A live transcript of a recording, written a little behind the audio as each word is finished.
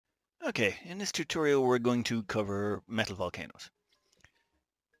Okay, in this tutorial we're going to cover metal volcanoes.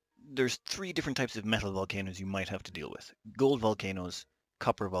 There's three different types of metal volcanoes you might have to deal with. Gold volcanoes,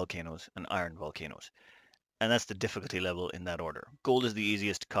 copper volcanoes, and iron volcanoes. And that's the difficulty level in that order. Gold is the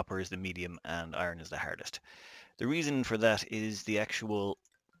easiest, copper is the medium, and iron is the hardest. The reason for that is the actual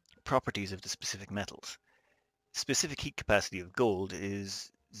properties of the specific metals. Specific heat capacity of gold is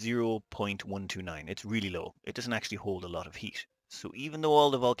 0.129. It's really low. It doesn't actually hold a lot of heat. So even though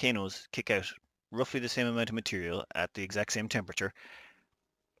all the volcanoes kick out roughly the same amount of material at the exact same temperature,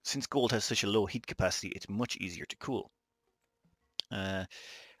 since gold has such a low heat capacity, it's much easier to cool.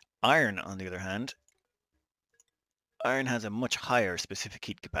 Iron, on the other hand, iron has a much higher specific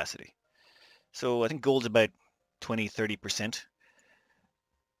heat capacity. So I think gold's about 20-30%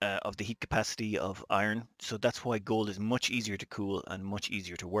 of the heat capacity of iron. So that's why gold is much easier to cool and much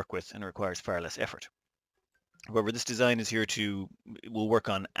easier to work with and requires far less effort. However, this design is here will work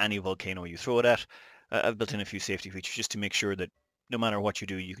on any volcano you throw it at. I've built in a few safety features just to make sure that no matter what you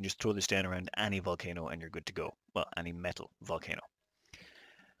do, you can just throw this down around any volcano and you're good to go. Well, any metal volcano.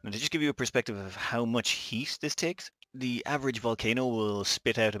 Now, to just give you a perspective of how much heat this takes, the average volcano will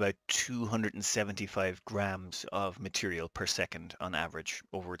spit out about 275 grams of material per second on average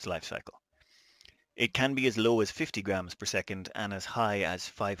over its life cycle. It can be as low as 50 grams per second and as high as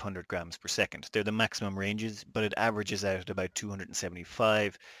 500 grams per second. They're the maximum ranges, but it averages out at about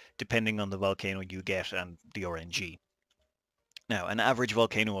 275, depending on the volcano you get and the RNG. Now, an average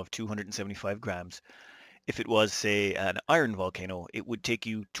volcano of 275 grams, if it was, say, an iron volcano, it would take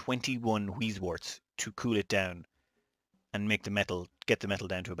you 21 Wheezeworts to cool it down and get the metal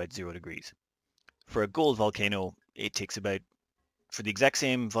down to about 0 degrees. For a gold volcano, it takes about, for the exact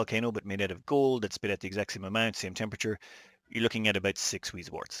same volcano but made out of gold that spit at the exact same amount, same temperature, you're looking at about 6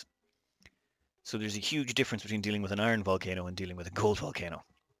 Wheezeworts. So there's a huge difference between dealing with an iron volcano and dealing with a gold volcano.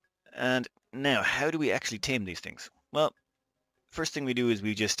 And now, how do we actually tame these things? Well, first thing we do is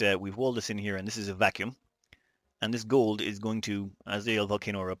we've walled this in here, and this is a vacuum. And this gold is going to, as the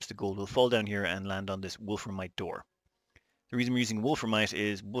volcano erupts, the gold will fall down here and land on this wolframite door. The reason we're using wolframite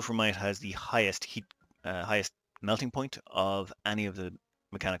is wolframite has the highest melting point of any of the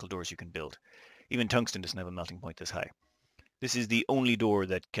mechanical doors you can build. Even tungsten doesn't have a melting point this high. This is the only door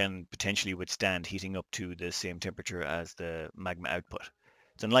that can potentially withstand heating up to the same temperature as the magma output.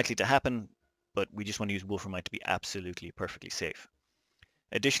 It's unlikely to happen, but we just want to use wolframite to be absolutely perfectly safe.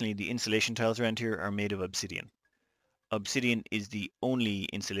 Additionally, the insulation tiles around here are made of obsidian. Obsidian is the only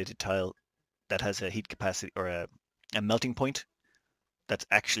insulated tile that has a heat capacity or a melting point that's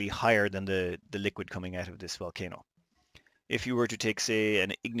actually higher than the liquid coming out of this volcano. If you were to take, say,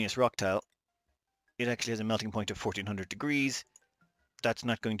 an igneous rock tile, it actually has a melting point of 1400 degrees. That's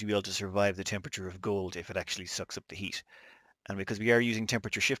not going to be able to survive the temperature of gold if it actually sucks up the heat. And because we are using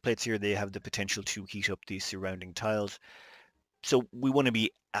temperature shift plates here, they have the potential to heat up these surrounding tiles. So we want to be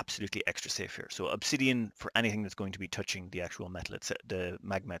absolutely extra safe here. So obsidian for anything that's going to be touching the actual metal, the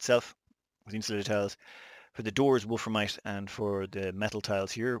magma itself, with insulated tiles. For the doors, wolframite, and for the metal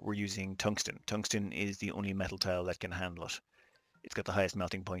tiles here, we're using tungsten. Tungsten is the only metal tile that can handle it. It's got the highest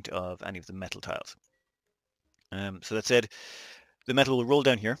melting point of any of the metal tiles. So that said, the metal will roll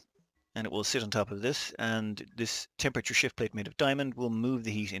down here, and it will sit on top of this, and this temperature shift plate made of diamond will move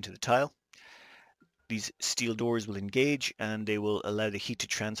the heat into the tile. These steel doors will engage, and they will allow the heat to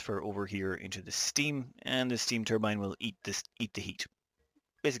transfer over here into the steam, and the steam turbine will eat the heat.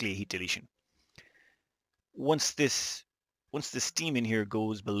 Basically a heat deletion. Once the steam in here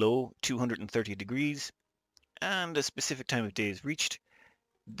goes below 230 degrees and a specific time of day is reached,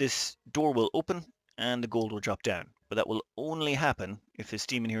 this door will open and the gold will drop down. But that will only happen if the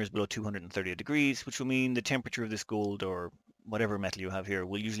steam in here is below 230 degrees, which will mean the temperature of this gold or whatever metal you have here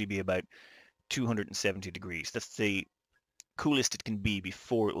will usually be about 270 degrees. That's the coolest it can be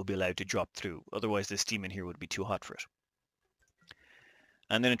before it will be allowed to drop through. Otherwise the steam in here would be too hot for it.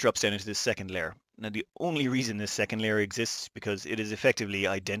 And then it drops down into this second layer. Now the only reason this second layer exists because it is effectively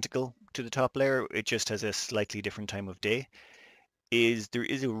identical to the top layer, it just has a slightly different time of day, is there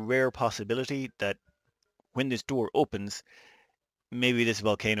is a rare possibility that when this door opens, maybe this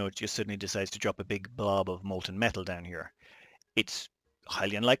volcano just suddenly decides to drop a big blob of molten metal down here. It's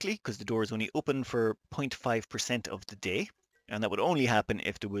highly unlikely because the door is only open for 0.5% of the day, and that would only happen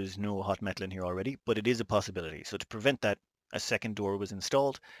if there was no hot metal in here already, but it is a possibility. So to prevent that, a second door was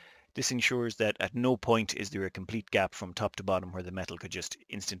installed. This ensures that at no point is there a complete gap from top to bottom where the metal could just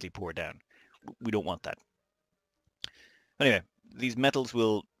instantly pour down. We don't want that. Anyway, these metals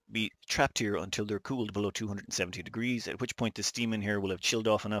will be trapped here until they're cooled below 270 degrees, at which point the steam in here will have chilled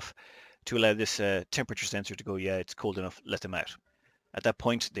off enough to allow this temperature sensor to go, yeah, it's cold enough, let them out. At that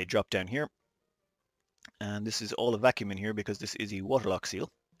point, they drop down here. And this is all a vacuum in here because this is a waterlock seal.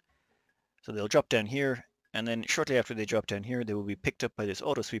 So they'll drop down here, and then shortly after they drop down here, they will be picked up by this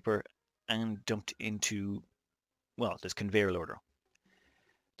auto sweeper and dumped into, well, this conveyor loader.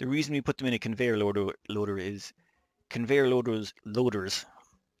 The reason we put them in a conveyor loader is conveyor loaders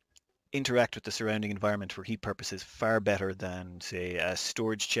interact with the surrounding environment for heat purposes far better than, say, a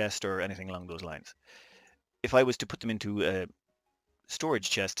storage chest or anything along those lines. If I was to put them into a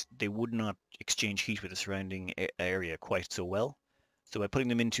storage chest, they would not exchange heat with the surrounding area quite so well. So by putting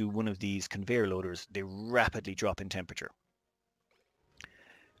them into one of these conveyor loaders, they rapidly drop in temperature,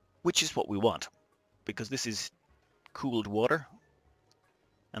 which is what we want, because this is cooled water,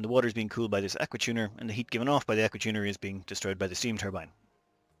 and the water is being cooled by this aquatuner, and the heat given off by the aquatuner is being destroyed by the steam turbine.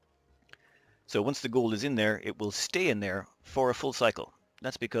 So once the gold is in there, it will stay in there for a full cycle.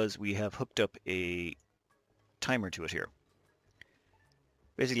 That's because we have hooked up a timer to it here.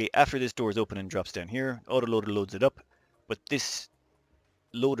 Basically, after this door is open and drops down here, autoloader loads it up, but this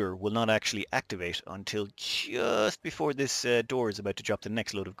loader will not actually activate until just before this door is about to drop the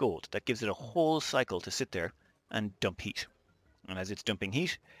next load of gold. That gives it a whole cycle to sit there and dump heat. And as it's dumping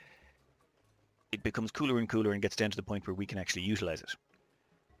heat, it becomes cooler and cooler and gets down to the point where we can actually utilize it.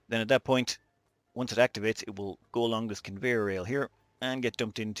 Then at that point, once it activates, it will go along this conveyor rail here and get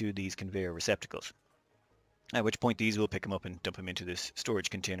dumped into these conveyor receptacles. At which point these will pick them up and dump them into this storage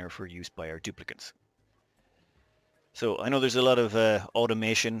container for use by our duplicates. So I know there's a lot of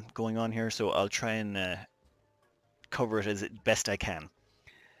automation going on here, so I'll try and cover it as best I can.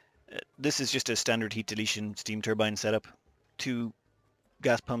 This is just a standard heat deletion steam turbine setup. 2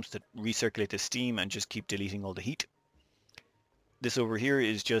 gas pumps that recirculate the steam and just keep deleting all the heat. This over here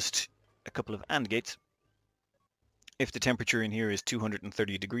is just a couple of AND gates. If the temperature in here is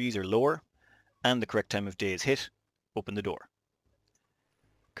 230 degrees or lower, and the correct time of day is hit, open the door.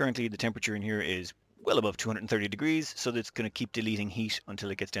 Currently the temperature in here is well above 230 degrees, so that's going to keep deleting heat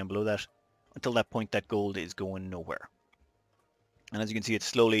until it gets down below that. Until that point, that gold is going nowhere. And as you can see, it's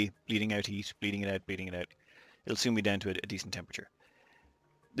slowly bleeding out heat, bleeding it out, bleeding it out. It'll soon be down to a decent temperature.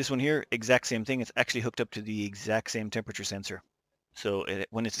 This one here, exact same thing. It's actually hooked up to the exact same temperature sensor. So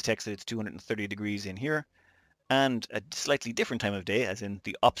when it detects that it's 230 degrees in here, and a slightly different time of day, as in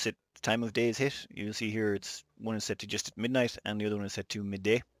the opposite time of day is hit, you'll see here one is set to just at midnight and the other one is set to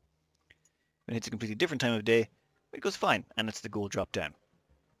midday. When it hits a completely different time of day, it goes fine, and it's the gold drop down.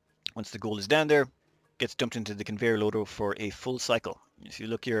 Once the gold is down there, it gets dumped into the conveyor loader for a full cycle. If you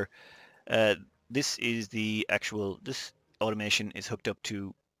look here, this automation is hooked up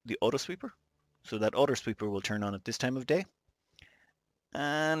to the auto sweeper. So that auto sweeper will turn on at this time of day.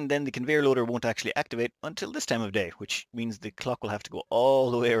 And then the conveyor loader won't actually activate until this time of day, which means the clock will have to go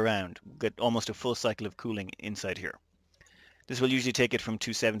all the way around, get almost a full cycle of cooling inside here. This will usually take it from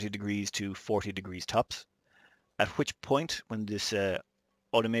 270 degrees to 40 degrees tops, at which point, when this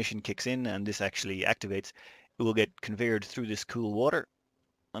automation kicks in and this actually activates, it will get conveyored through this cool water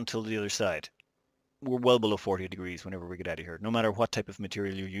until the other side. We're well below 40 degrees whenever we get out of here, no matter what type of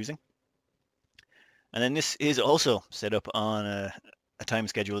material you're using. And then this is also set up on a time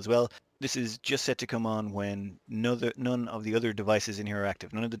schedule as well. This is just set to come on when none of the other devices in here are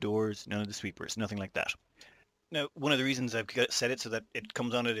active. None of the doors, none of the sweepers, nothing like that. Now, one of the reasons I've set it so that it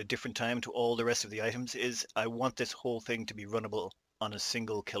comes on at a different time to all the rest of the items is I want this whole thing to be runnable on a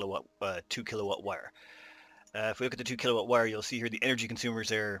single kilowatt, 2 kilowatt wire. If we look at the 2 kilowatt wire, you'll see here the energy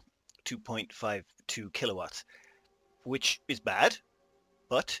consumers are 2.52 kilowatts, which is bad,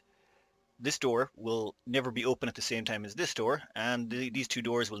 but this door will never be open at the same time as this door, and these 2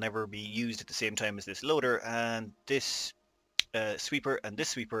 doors will never be used at the same time as this loader, and this sweeper and this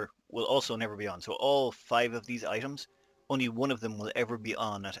sweeper will also never be on. So all 5 of these items, only one of them will ever be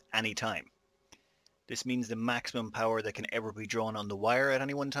on at any time. This means the maximum power that can ever be drawn on the wire at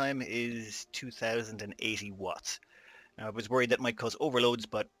any one time is 2080 watts. Now, I was worried that might cause overloads,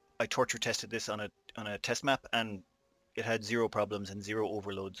 but I torture tested this on a test map, and it had 0 problems and 0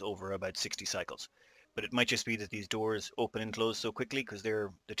 overloads over about 60 cycles. But it might just be that these doors open and close so quickly because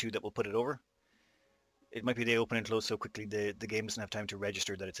they're the 2 that will put it over. It might be they open and close so quickly the game doesn't have time to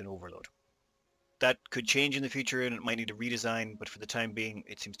register that it's an overload. That could change in the future and it might need a redesign, but for the time being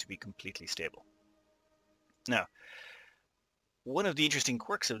it seems to be completely stable. Now, one of the interesting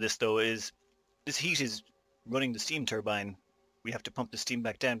quirks of this though is this heat is running the steam turbine. We have to pump the steam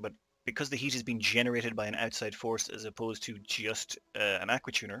back down, but because the heat is being generated by an outside force as opposed to just an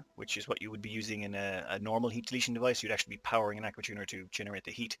aquatuner, which is what you would be using in a normal heat deletion device, you'd actually be powering an aquatuner to generate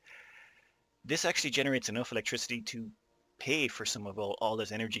the heat. This actually generates enough electricity to pay for some of all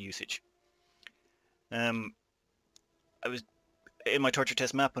this energy usage. I was in my torture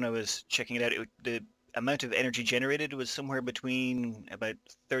test map when I was checking it out, the amount of energy generated was somewhere between about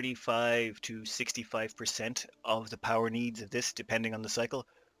 35 to 65% of the power needs of this, depending on the cycle,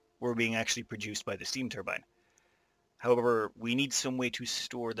 were being actually produced by the steam turbine. However, we need some way to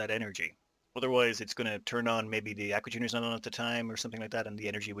store that energy. Otherwise, it's going to turn on, maybe the aqua tuner's not on at the time or something like that, and the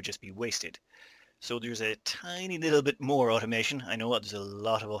energy would just be wasted. So there's a tiny little bit more automation. I know there's a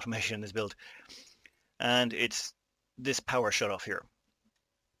lot of automation in this build. And it's this power shutoff here.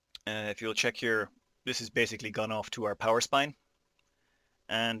 If you'll check here, this has basically gone off to our power spine.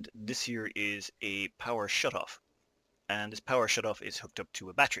 And this here is a power shutoff. And this power shutoff is hooked up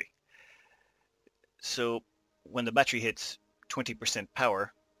to a battery. So when the battery hits 20%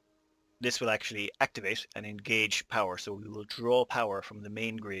 power, this will actually activate and engage power. So we will draw power from the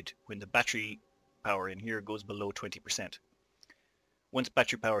main grid when the battery power in here goes below 20%. Once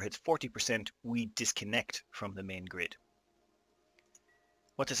battery power hits 40%, we disconnect from the main grid.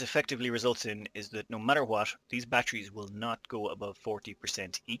 What this effectively results in is that no matter what, these batteries will not go above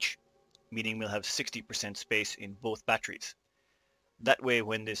 40% each, meaning we'll have 60% space in both batteries. That way,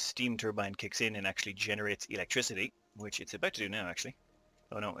 when this steam turbine kicks in and actually generates electricity, which it's about to do now actually.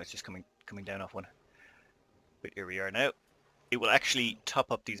 Oh no, it's just coming down off one. But here we are now. It will actually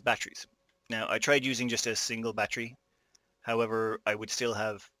top up these batteries. Now, I tried using just a single battery. However, I would still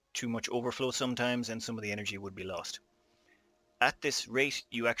have too much overflow sometimes and some of the energy would be lost. At this rate,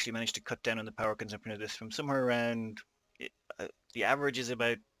 you actually manage to cut down on the power consumption of this from somewhere around, the average is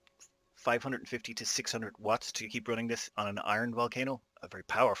about 550 to 600 watts to keep running this on an iron volcano, a very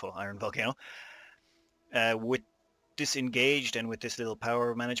powerful iron volcano. With this engaged and with this little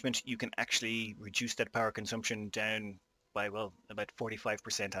power management, you can actually reduce that power consumption down by, well, about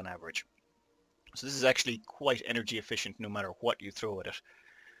 45% on average. So this is actually quite energy efficient no matter what you throw at it.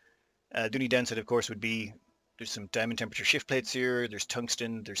 The only downside, of course, would be there's some diamond temperature shift plates here, there's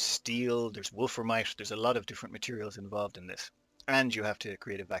tungsten, there's steel, there's wolframite, there's a lot of different materials involved in this. And you have to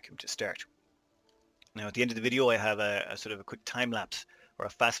create a vacuum to start. Now at the end of the video I have a sort of a quick time lapse or a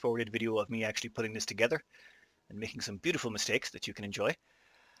fast forwarded video of me actually putting this together and making some beautiful mistakes that you can enjoy.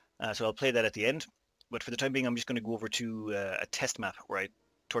 So I'll play that at the end. But for the time being I'm just going to go over to a test map where I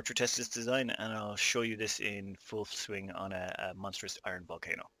torture test this design and I'll show you this in full swing on a monstrous iron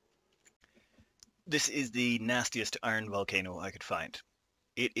volcano. This is the nastiest iron volcano I could find.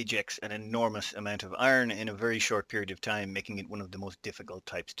 It ejects an enormous amount of iron in a very short period of time, making it one of the most difficult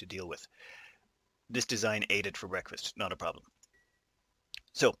types to deal with. This design ate it for breakfast, not a problem.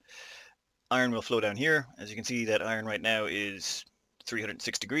 So, iron will flow down here. As you can see, that iron right now is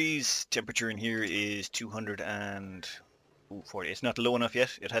 306 degrees. Temperature in here is 240. It's not low enough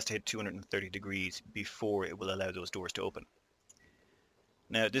yet. It has to hit 230 degrees before it will allow those doors to open.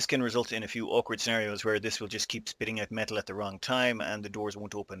 Now this can result in a few awkward scenarios where this will just keep spitting out metal at the wrong time and the doors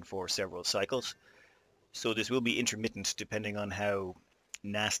won't open for several cycles. So this will be intermittent depending on how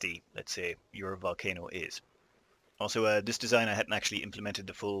nasty, let's say, your volcano is. Also, this design I hadn't actually implemented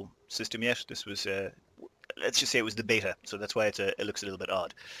the full system yet. This was, let's just say it was the beta, so that's why it looks a little bit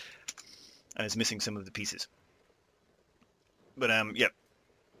odd. And it's missing some of the pieces. But yeah.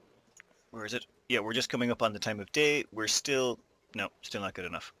 Where is it? Yeah, we're just coming up on the time of day. We're still... No, still not good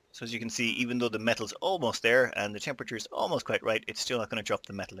enough. So as you can see, even though the metal's almost there and the temperature is almost quite right, it's still not going to drop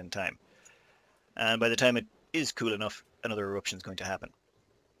the metal in time. And by the time it is cool enough, another eruption is going to happen.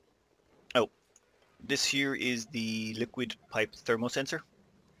 Oh, this here is the liquid pipe thermosensor.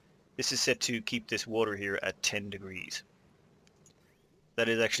 This is set to keep this water here at 10 degrees. That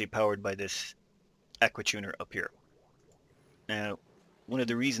is actually powered by this aqua tuner up here. Now, one of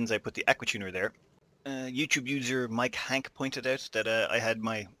the reasons I put the aqua tuner there, YouTube user Mike Hank pointed out that I had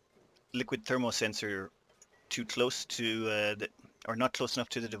my liquid thermosensor too close to or not close enough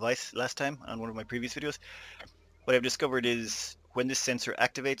to the device last time on one of my previous videos. What I've discovered is when this sensor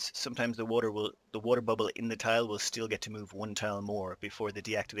activates, sometimes the water bubble in the tile will still get to move one tile more before the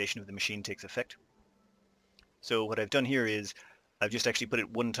deactivation of the machine takes effect. So what I've done here is I've just actually put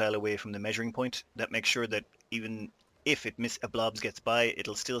it one tile away from the measuring point. That makes sure that even if a blobs gets by,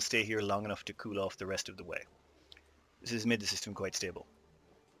 it'll still stay here long enough to cool off the rest of the way. This has made the system quite stable.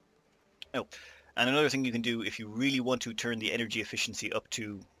 Oh, and another thing you can do if you really want to turn the energy efficiency up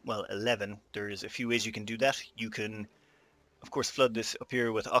to, well, 11, there's a few ways you can do that. You can, of course, flood this up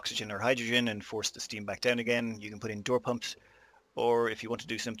here with oxygen or hydrogen and force the steam back down again. You can put in door pumps, or if you want to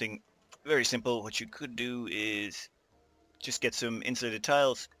do something very simple, what you could do is just get some insulated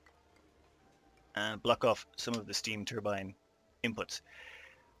tiles and block off some of the steam turbine inputs.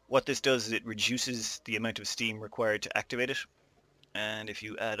 What this does is it reduces the amount of steam required to activate it. And if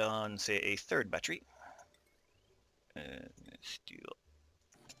you add on, say, a third battery, steel.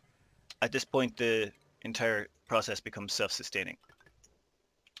 At this point, the entire process becomes self-sustaining.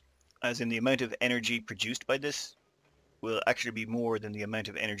 As in, the amount of energy produced by this will actually be more than the amount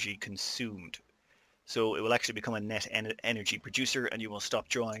of energy consumed. So it will actually become a net energy producer, and you will stop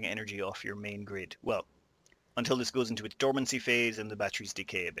drawing energy off your main grid. Well, until this goes into its dormancy phase and the batteries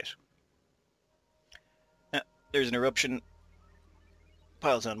decay a bit. Now, there's an eruption,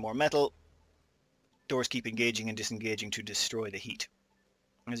 piles on more metal, doors keep engaging and disengaging to destroy the heat.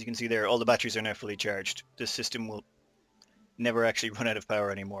 As you can see there, all the batteries are now fully charged. This system will never actually run out of power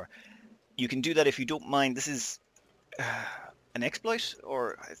anymore. You can do that if you don't mind. This is an exploit,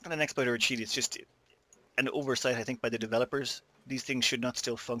 or it's not an exploit or a cheat, it's just an oversight, I think, by the developers. These things should not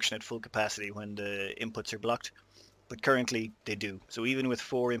still function at full capacity when the inputs are blocked, but currently they do. So even with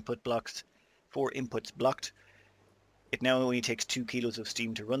 4 inputs blocked, it now only takes 2 kilos of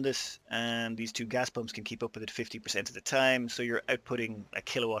steam to run this, and these 2 gas pumps can keep up with it 50% of the time, so you're outputting a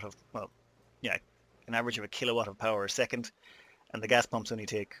kilowatt of, well, yeah, an average of a kilowatt of power a second, and the gas pumps only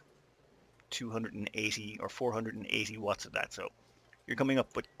take 280 or 480 watts of that, so you're coming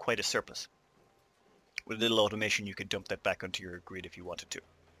up with quite a surplus. With a little automation, you could dump that back onto your grid if you wanted to.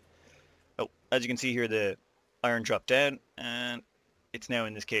 Oh, as you can see here, the iron dropped down, and it's now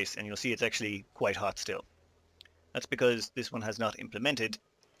in this case, and you'll see it's actually quite hot still. That's because this one has not implemented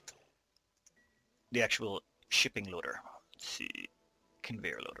the actual shipping loader. Let's see,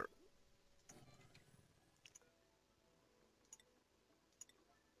 conveyor loader.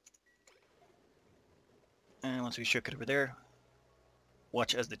 And once we shook it over there,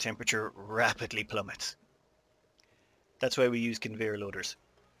 watch as the temperature rapidly plummets. That's why we use conveyor loaders.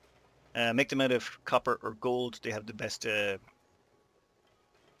 Make them out of copper or gold. They have the best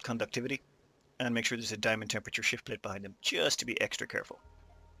conductivity. And make sure there's a diamond temperature shift plate behind them, just to be extra careful.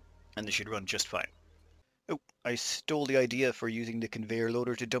 And they should run just fine. Oh, I stole the idea for using the conveyor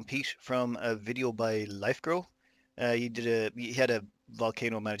loader to dump heat from a video by LifeGrow. He had a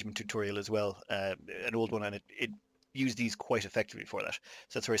Volcano management tutorial as well, an old one, and it used these quite effectively for that.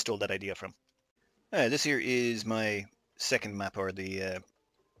 So that's where I stole that idea from. This here is my second map, or the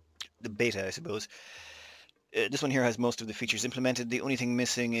beta, I suppose. This one here has most of the features implemented. The only thing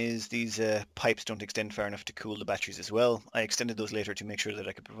missing is these pipes don't extend far enough to cool the batteries as well. I extended those later to make sure that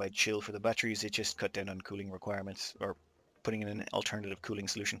I could provide chill for the batteries. It just cut down on cooling requirements, or putting in an alternative cooling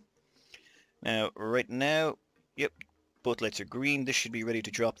solution. Now, right now, yep, both lights are green. This should be ready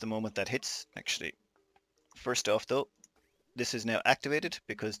to drop the moment that hits. Actually, first off though, this is now activated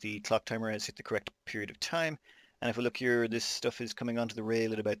because the clock timer has hit the correct period of time. And if we look here, this stuff is coming onto the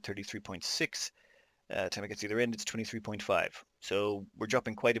rail at about 33.6. Time it gets to the other end, it's 23.5. So we're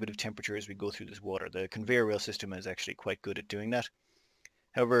dropping quite a bit of temperature as we go through this water. The conveyor rail system is actually quite good at doing that.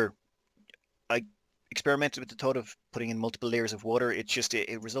 However, I experimented with the thought of putting in multiple layers of water. It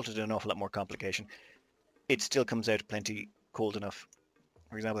resulted in an awful lot more complication. It still comes out plenty cold enough.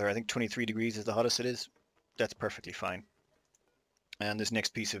 For example, I think 23 degrees is the hottest it is. That's perfectly fine. And this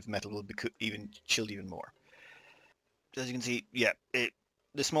next piece of metal will be chilled even more. As you can see, yeah,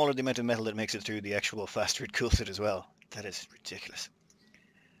 the smaller the amount of metal that makes it through, the actual faster it cools it as well. That is ridiculous.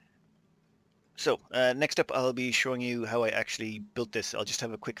 So, next up I'll be showing you how I actually built this. I'll just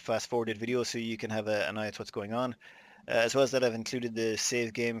have a quick fast-forwarded video so you can have an eye at what's going on. As well as that, I've included the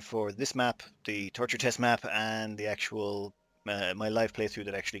save game for this map, the torture test map, and the actual my live playthrough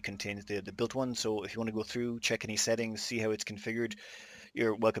that actually contains the built one. So if you want to go through, check any settings, see how it's configured,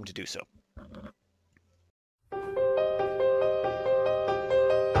 you're welcome to do so.